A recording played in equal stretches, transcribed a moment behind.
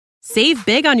Save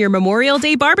big on your Memorial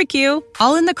Day barbecue,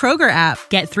 all in the Kroger app.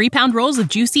 Get 3-pound rolls of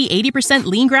juicy 80%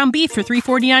 lean ground beef for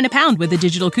 $3.49 a pound with a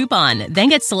digital coupon. Then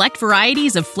get select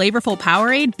varieties of flavorful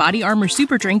Powerade, Body Armor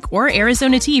Super Drink, or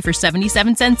Arizona tea for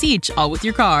 77 cents each, all with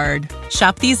your card.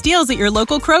 Shop these deals at your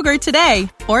local Kroger today,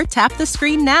 or tap the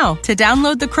screen now to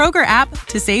download the Kroger app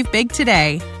to save big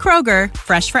today. Kroger,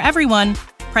 fresh for everyone.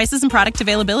 Prices and product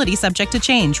availability subject to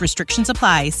change. Restrictions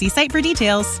apply. See site for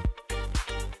details.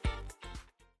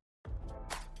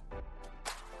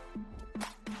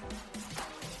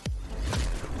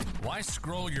 Why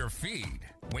scroll your feed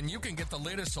when you can get the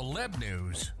latest celeb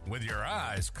news with your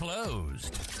eyes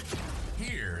closed?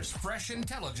 Here's fresh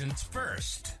intelligence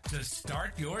first to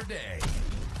start your day.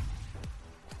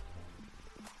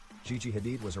 Gigi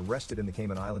Hadid was arrested in the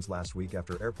Cayman Islands last week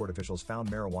after airport officials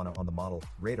found marijuana on the model,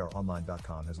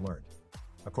 RadarOnline.com has learned.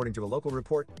 According to a local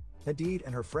report, Hadid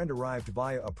and her friend arrived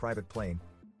via a private plane.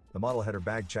 The model had her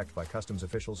bag checked by customs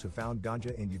officials who found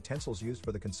ganja and utensils used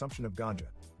for the consumption of ganja.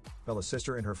 Bella's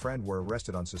sister and her friend were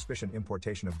arrested on suspicion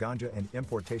importation of ganja and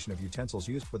importation of utensils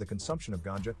used for the consumption of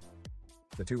ganja.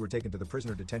 The two were taken to the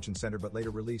prisoner detention center but later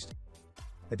released.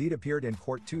 Hadid appeared in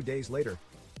court 2 days later.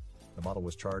 The model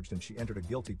was charged and she entered a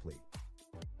guilty plea.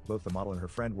 Both the model and her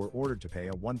friend were ordered to pay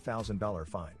a $1,000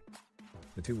 fine.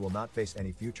 The two will not face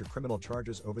any future criminal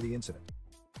charges over the incident.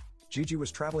 Gigi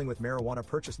was traveling with marijuana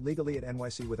purchased legally at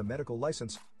NYC with a medical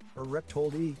license, her rep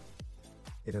told E!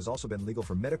 It has also been legal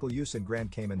for medical use in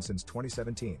Grand Cayman since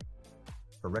 2017.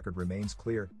 Her record remains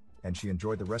clear, and she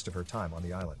enjoyed the rest of her time on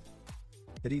the island.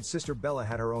 Hadid's sister Bella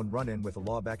had her own run-in with the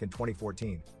law back in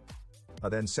 2014. A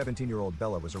then 17-year-old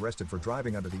Bella was arrested for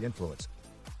driving under the influence.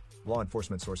 Law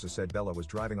enforcement sources said Bella was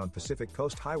driving on Pacific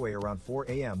Coast Highway around 4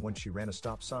 a.m. when she ran a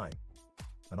stop sign.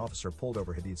 An officer pulled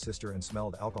over Hadid's sister and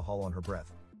smelled alcohol on her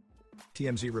breath.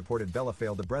 TMZ reported Bella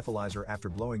failed the breathalyzer after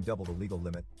blowing double the legal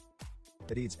limit.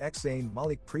 Hadid's ex Zayn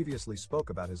Malik previously spoke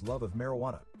about his love of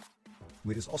marijuana.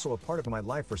 "Weed is also a part of my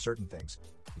life for certain things,"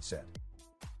 he said.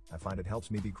 "I find it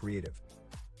helps me be creative.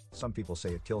 Some people say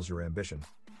it kills your ambition.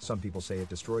 Some people say it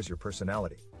destroys your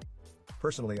personality.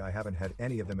 Personally, I haven't had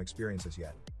any of them experiences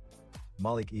yet."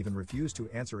 Malik even refused to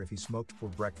answer if he smoked for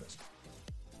breakfast.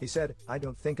 He said, "I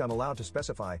don't think I'm allowed to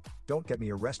specify. Don't get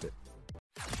me arrested."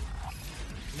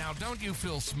 Now, don't you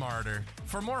feel smarter?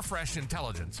 For more fresh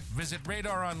intelligence, visit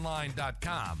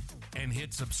RadarOnline.com and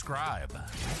hit subscribe.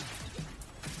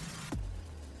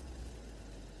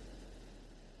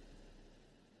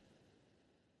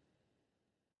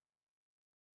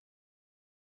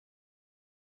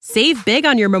 Save big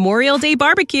on your Memorial Day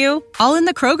barbecue, all in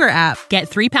the Kroger app. Get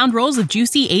 3-pound rolls of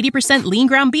juicy 80% lean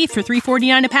ground beef for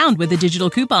 $3.49 a pound with a digital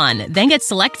coupon. Then get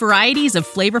select varieties of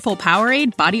flavorful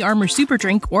Powerade, Body Armor Super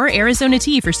Drink, or Arizona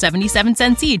tea for 77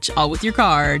 cents each, all with your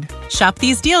card. Shop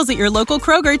these deals at your local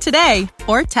Kroger today,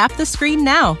 or tap the screen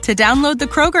now to download the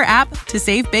Kroger app to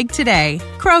save big today.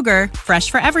 Kroger, fresh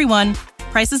for everyone.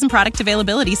 Prices and product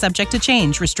availability subject to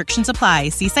change. Restrictions apply.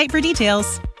 See site for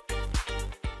details.